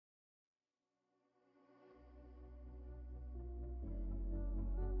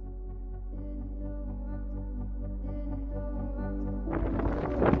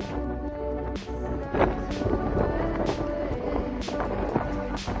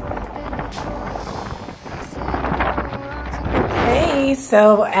Hey,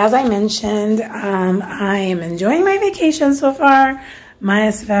 so as I mentioned, I am enjoying my vacation so far,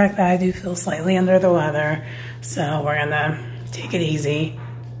 minus the fact that I do feel slightly under the weather, so we're gonna take it easy.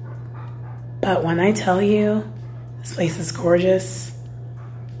 But when I tell you this place is gorgeous,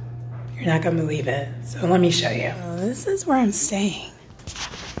 you're not gonna believe it. So let me show you. So this is where I'm staying.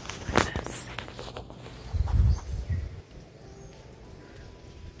 Look at this.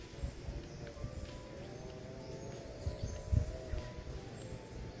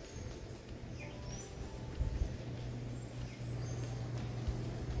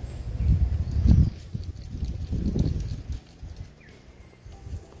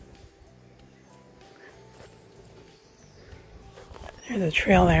 There's a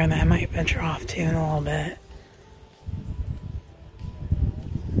trail there that I might venture off to in a little bit.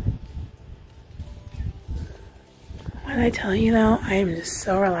 What did I tell you though? I am just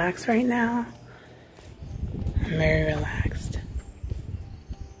so relaxed right now. I'm very relaxed.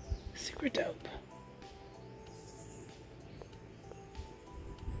 Super dope.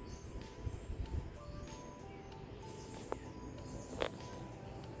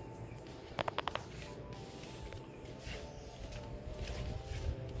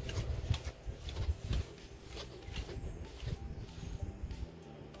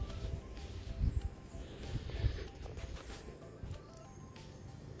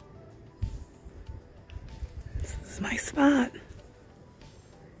 This is my spot.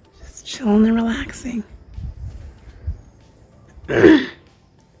 Just chilling and relaxing. There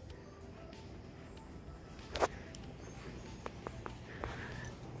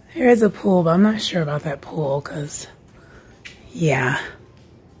is a pool, but I'm not sure about that pool because, yeah.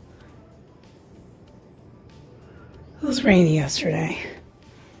 It was rainy yesterday.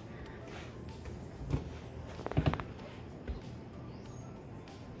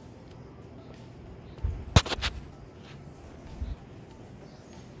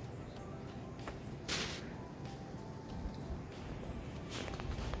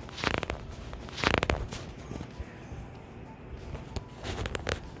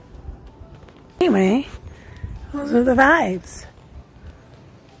 Anyway, those are the vibes.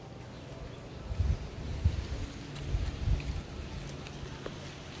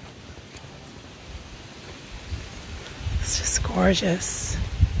 It's just gorgeous.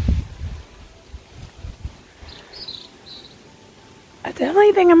 I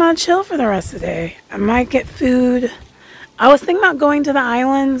definitely think I'm gonna chill for the rest of the day. I might get food. I was thinking about going to the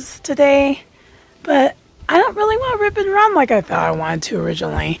islands today, but I don't really want to rip and run like I thought I wanted to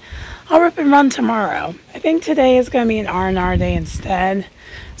originally. I'll rip and run tomorrow. I think today is going to be an R&R day instead.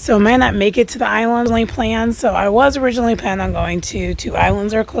 So I might not make it to the islands only planned. So I was originally planning on going to 2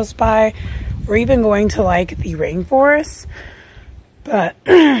 islands that are close by, or even going to like the rainforest. But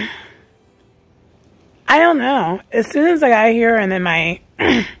I don't know. As soon as I got here and then I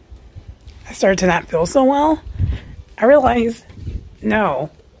started to not feel so well, I realized, no,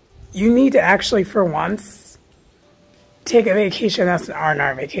 you need to actually for once take a vacation that's an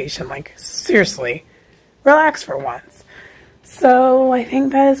R&R vacation. Like, seriously, relax for once. So I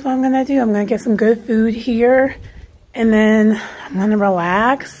think that is what I'm gonna do. I'm gonna get some good food here, and then I'm gonna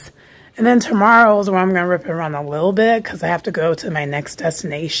relax. And then tomorrow is where I'm gonna rip and run a little bit because I have to go to my next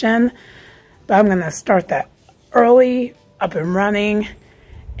destination. But I'm gonna start that early, up and running,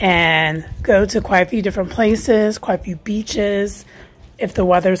 and go to quite a few different places, quite a few beaches. If the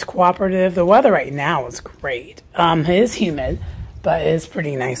weather's cooperative. The weather right now is great. It is humid, but it is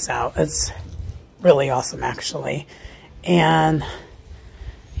pretty nice out. It's really awesome, actually. And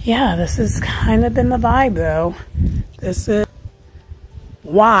yeah, this has kind of been the vibe, though. This is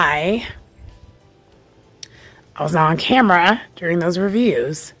why I was not on camera during those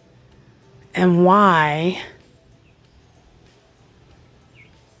reviews, and why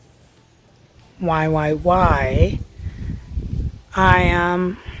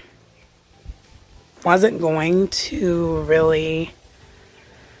I wasn't going to really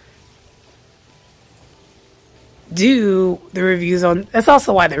do the reviews on. That's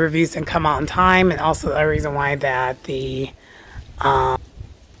also why the reviews didn't come out on time, and also the reason why that the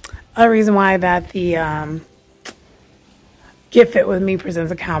Get Fit With Me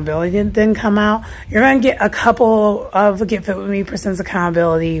Presents Accountability didn't come out. You're going to get a couple of Get Fit With Me Presents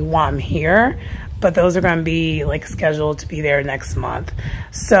Accountability while I'm here, but those are going to be like scheduled to be there next month.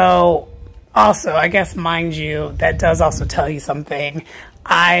 So also, I guess, mind you, that does also tell you something.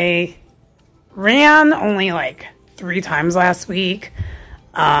 I ran only like 3 times last week.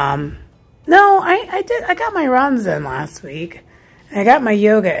 No, I did. I got my runs in last week. I got my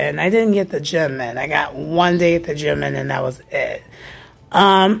yoga in. I didn't get the gym in. I got 1 day at the gym in, and that was it.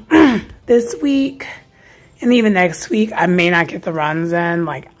 This week and even next week, I may not get the runs in.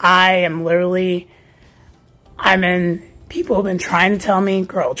 Like, people have been trying to tell me,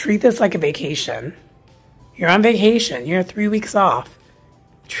 girl, treat this like a vacation. You're on vacation. You're 3 weeks off.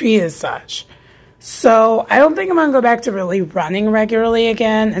 Treat it as such. So I don't think I'm going to go back to really running regularly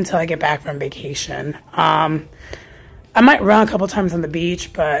again until I get back from vacation. I might run a couple times on the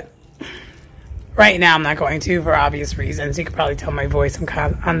beach, but right now I'm not going to for obvious reasons. You can probably tell my voice, I'm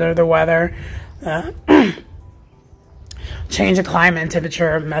kind of under the weather. Change of climate and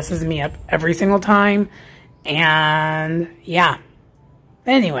temperature messes me up every single time. And yeah.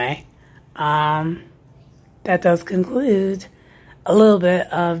 Anyway, that does conclude a little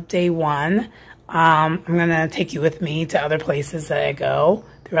bit of day one. I'm going to take you with me to other places that I go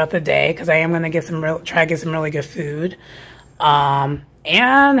throughout the day because I am going to try to get some really good food.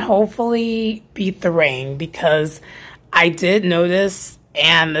 And hopefully beat the rain because I did notice,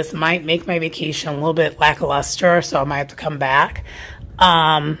 and this might make my vacation a little bit lackluster, so I might have to come back.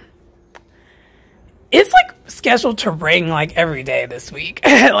 It's like scheduled to rain like every day this week.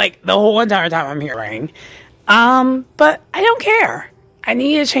 Like the whole entire time I'm here rain. But I don't care. I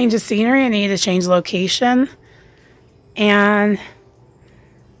need to change the scenery. I need to change location. And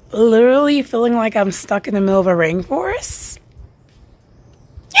literally feeling like I'm stuck in the middle of a rainforest.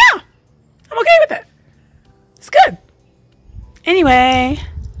 Yeah, I'm okay with it. It's good. Anyway,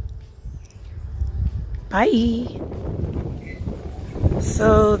 bye.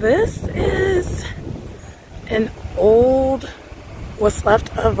 So this is what's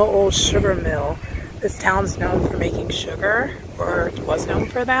left of an old sugar mill. This town's known for making sugar, or was known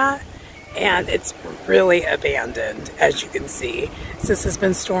for that, and it's really abandoned, as you can see. Since it's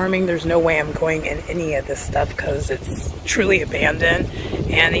been storming, there's no way I'm going in any of this stuff because it's truly abandoned,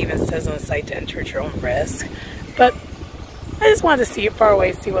 and it even says on the site to enter at your own risk. But I just wanted to see it far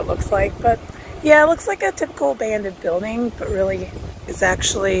away, see what it looks like. But yeah, it looks like a typical abandoned building, but really it's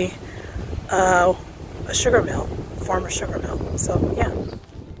actually a sugar mill, former sugar mill. So yeah.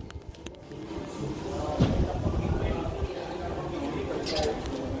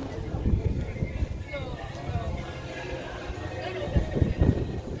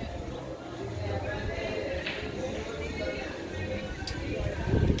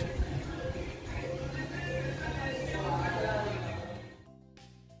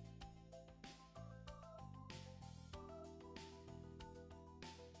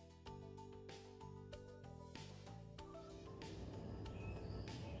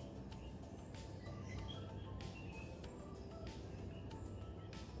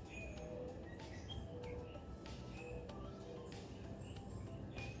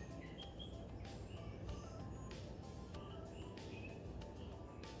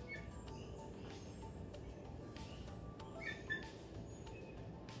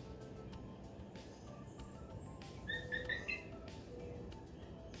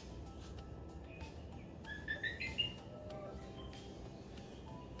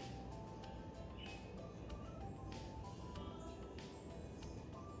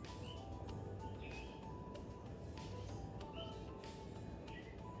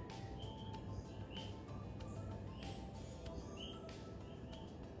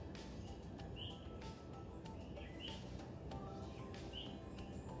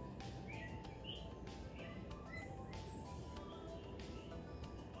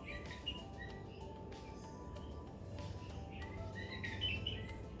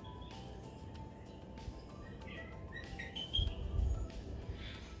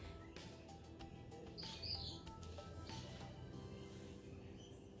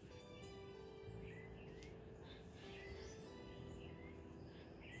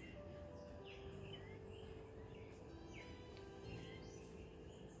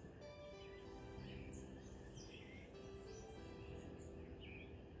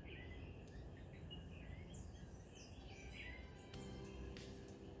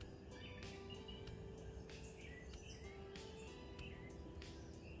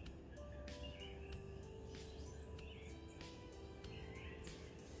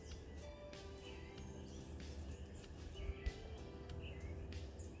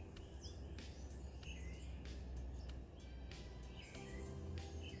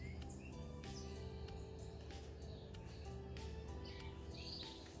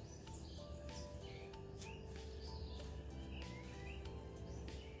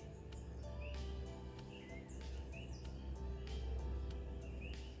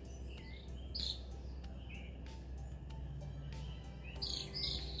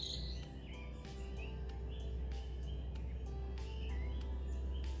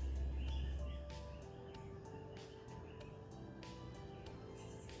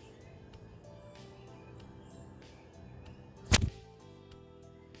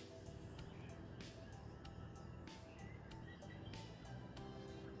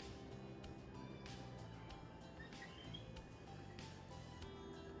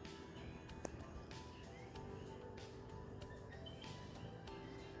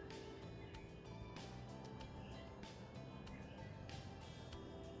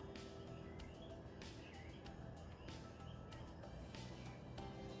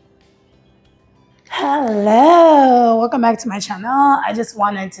 Hello, welcome back to my channel. I just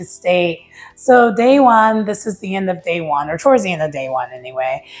wanted to state, so day one, this is the end of day one, or towards the end of day one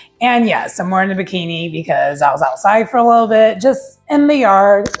anyway. And yes, I'm wearing a bikini because I was outside for a little bit, just in the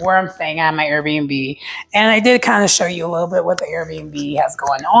yard where I'm staying at my Airbnb. And I did kind of show you a little bit what the Airbnb has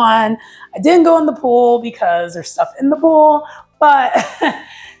going on. I didn't go in the pool because there's stuff in the pool, but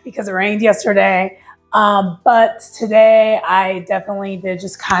because it rained yesterday. But today I definitely did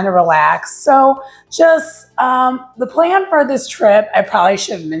just kind of relax. So just the plan for this trip, I probably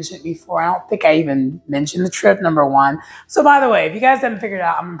should have mentioned before. I don't think I even mentioned the trip, number one. So by the way, if you guys haven't figured it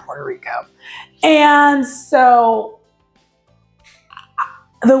out, I'm in Puerto Rico. And so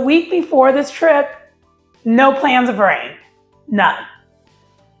the week before this trip, no plans of rain, none.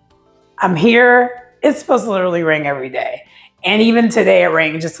 I'm here. It's supposed to literally rain every day. And even today it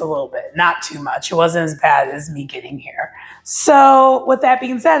rained just a little bit, not too much. It wasn't as bad as me getting here. So with that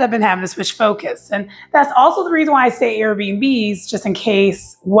being said, I've been having to switch focus. And that's also the reason why I stay at Airbnbs, just in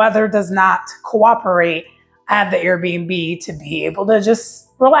case weather does not cooperate. I have the Airbnb to be able to just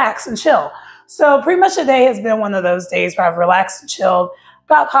relax and chill. So pretty much today has been one of those days where I've relaxed and chilled,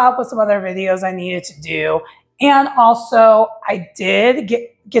 got caught up with some other videos I needed to do. And also I did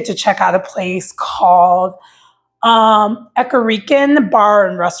get to check out a place called Attribution Bar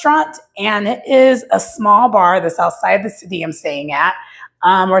and Restaurant, and it is a small bar that's outside the city I'm staying at,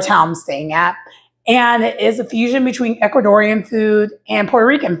 or town I'm staying at, and it is a fusion between Ecuadorian food and Puerto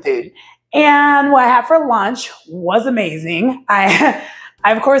Rican food. And what I had for lunch was amazing. I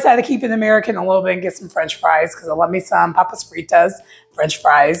of course had to keep it American a little bit and get some French fries because I love me some papas fritas, French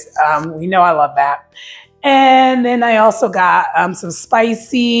fries. We know I love that. And then I also got some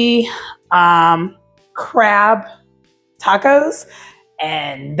spicy crab tacos,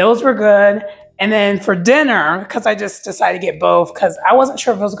 and those were good. And then for dinner, because I just decided to get both because I wasn't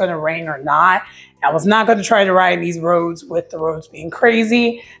sure if it was going to rain or not. I was not going to try to ride these roads with the roads being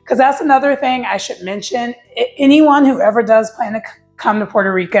crazy, because that's another thing I should mention. Anyone who ever does plan to come to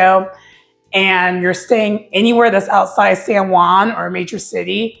Puerto Rico and you're staying anywhere that's outside San Juan or a major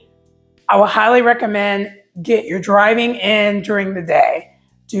city, I would highly recommend you're driving in during the day.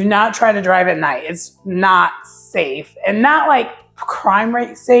 Do not try to drive at night. It's not safe, and not like crime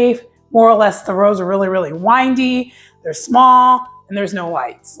rate safe. More or less, the roads are really, really windy. They're small and there's no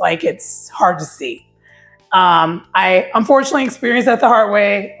lights. Like, it's hard to see. I unfortunately experienced that the hard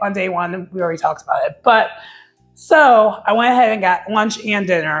way on day one. We already talked about it. But so I went ahead and got lunch and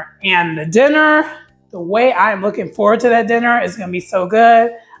dinner, and the dinner, the way I'm looking forward to that dinner is going to be so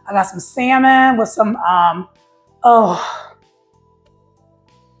good. I got some salmon with some,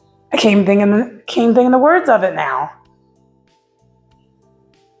 I can't think of the words of it now.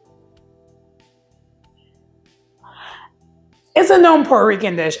 It's a known Puerto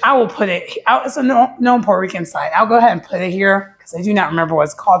Rican dish. I will put it out. It's a known Puerto Rican side. I'll go ahead and put it here because I do not remember what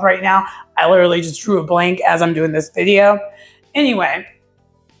it's called right now. I literally just drew a blank as I'm doing this video. Anyway,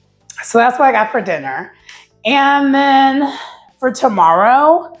 so that's what I got for dinner. And then for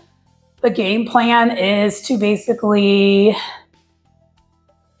tomorrow, the game plan is to basically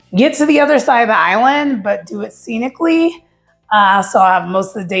get to the other side of the island, but do it scenically. So I'll have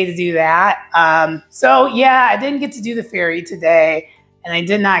most of the day to do that. So yeah, I didn't get to do the ferry today, and I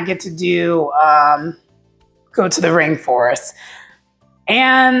did not get to do go to the rainforest.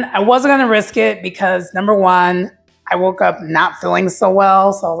 And I wasn't gonna risk it because number one, I woke up not feeling so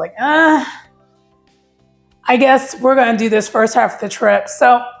well. So I was like, I guess we're gonna do this first half of the trip.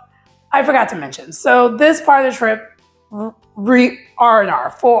 So I forgot to mention. So this part of the trip,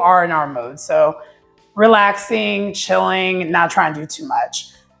 R&R, full R&R mode. So relaxing, chilling, not trying to do too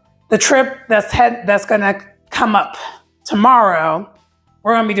much. The trip that's gonna come up tomorrow,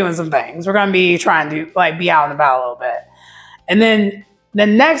 we're gonna be doing some things. We're gonna be trying to be out and about a little bit. And then the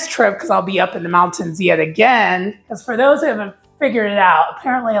next trip, because I'll be up in the mountains yet again, because for those who haven't figured it out,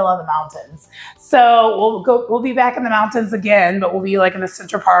 apparently I love the mountains. So we'll be back in the mountains again, but we'll be like in the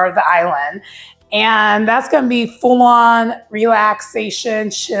central part of the island. And that's going to be full-on relaxation,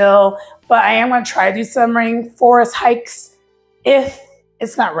 chill. But I am going to try to do some rainforest hikes if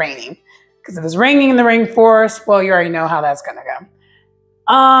it's not raining. Because if it's raining in the rainforest, well, you already know how that's going to go.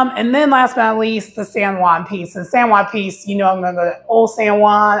 And then last but not least, the San Juan piece. And San Juan piece, you know, I'm going to go to Old San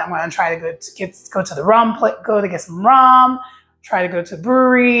Juan. I'm going to try to go to the rum, go to get some rum, try to go to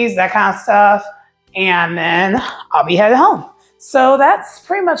breweries, that kind of stuff. And then I'll be headed home. So that's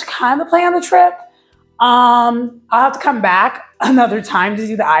pretty much kind of the plan of the trip. I'll have to come back another time to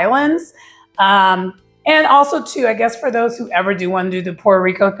do the islands. And also too, I guess for those who ever do want to do the Puerto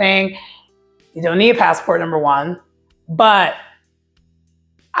Rico thing, you don't need a passport, number one. But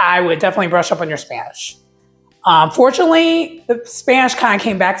I would definitely brush up on your Spanish. Fortunately, the Spanish kind of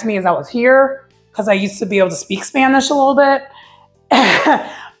came back to me as I was here because I used to be able to speak Spanish a little bit.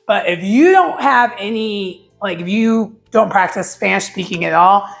 But if you don't have any, like if you don't practice Spanish speaking at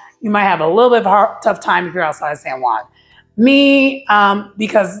all, you might have a little bit of a tough time if you're outside of San Juan. Me,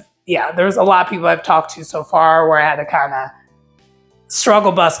 because yeah, there's a lot of people I've talked to so far where I had to kind of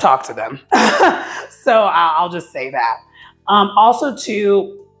struggle bus talk to them. So I'll just say that. Also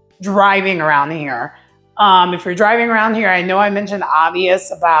to driving around here. If you're driving around here, I know I mentioned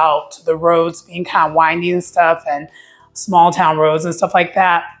obvious about the roads being kind of windy and stuff and small town roads and stuff like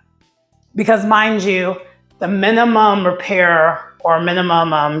that. Because mind you, the minimum repair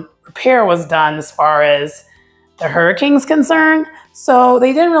was done as far as the hurricane's concerned. So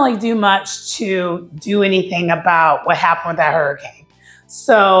they didn't really do much to do anything about what happened with that hurricane.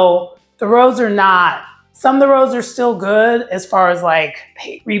 So the roads are not, some of the roads are still good as far as like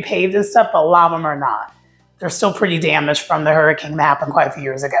repaved and stuff, but a lot of them are not. They're still pretty damaged from the hurricane that happened quite a few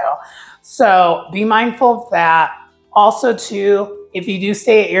years ago. So be mindful of that. Also too, if you do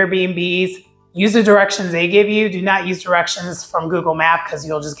stay at Airbnbs, use the directions they give you. Do not use directions from Google Maps because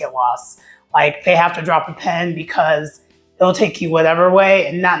you'll just get lost. Like they have to drop a pin because it'll take you whatever way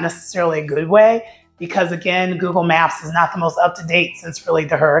and not necessarily a good way. Because again, Google Maps is not the most up-to-date since really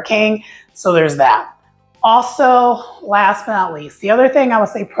the hurricane. So there's that. Also, last but not least, the other thing I would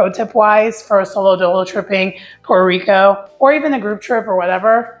say pro tip wise for solo dolo tripping Puerto Rico or even a group trip or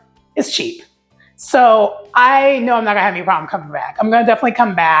whatever is cheap. So I know I'm not gonna have any problem coming back. I'm gonna definitely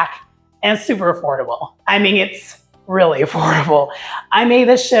come back and super affordable. I mean, it's really affordable. I made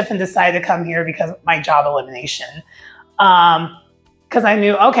this shift and decided to come here because of my job elimination. Because I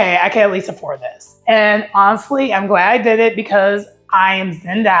knew, okay, I can at least afford this. And honestly, I'm glad I did it because I am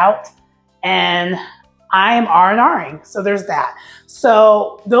zenned out and I am R&Ring. So there's that.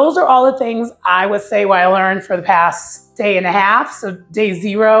 So those are all the things I would say what I learned for the past day and a half. So day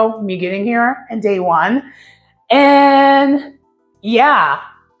 0, me getting here, and day 1. And yeah,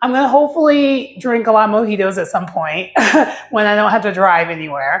 I'm gonna hopefully drink a lot of mojitos at some point when I don't have to drive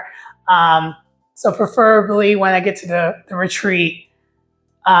anywhere. So preferably when I get to the retreat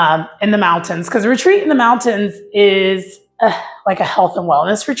in the mountains, because the retreat in the mountains is like a health and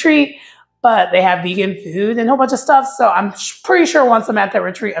wellness retreat, but they have vegan food and a whole bunch of stuff. So I'm pretty sure once I'm at that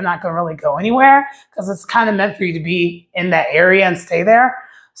retreat, I'm not gonna really go anywhere because it's kind of meant for you to be in that area and stay there.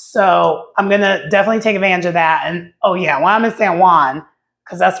 So I'm gonna definitely take advantage of that. And oh yeah, when I'm in San Juan,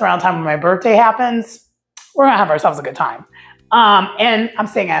 because that's around the time when my birthday happens, we're gonna have ourselves a good time. And I'm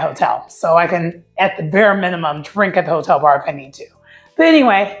staying at a hotel, so I can, at the bare minimum, drink at the hotel bar if I need to. But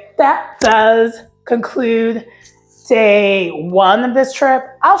anyway, that does conclude day 1 of this trip.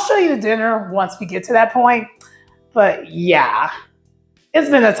 I'll show you the dinner once we get to that point. But yeah, it's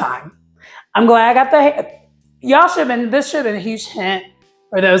been a time. I'm glad I got the, this should have been a huge hint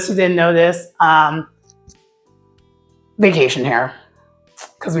for those who didn't know this. Vacation here,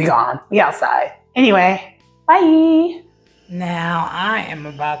 because we outside. Anyway, bye. Now I am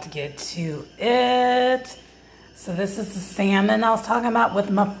about to get to it. So this is the salmon I was talking about with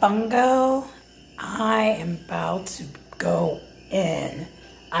mofongo. I am about to go in.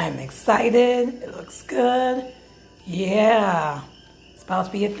 I'm excited. It looks good. Yeah, it's about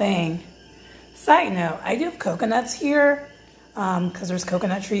to be a thing. Side note, I do have coconuts here because there's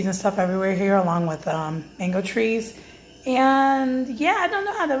coconut trees and stuff everywhere here along with mango trees. And yeah, I don't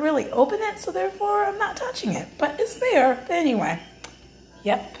know how to really open it, so therefore I'm not touching it, but it's there. But anyway,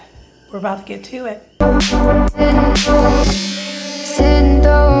 yep, we're about to get to it. Sitting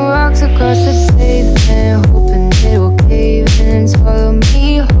throwing rocks across the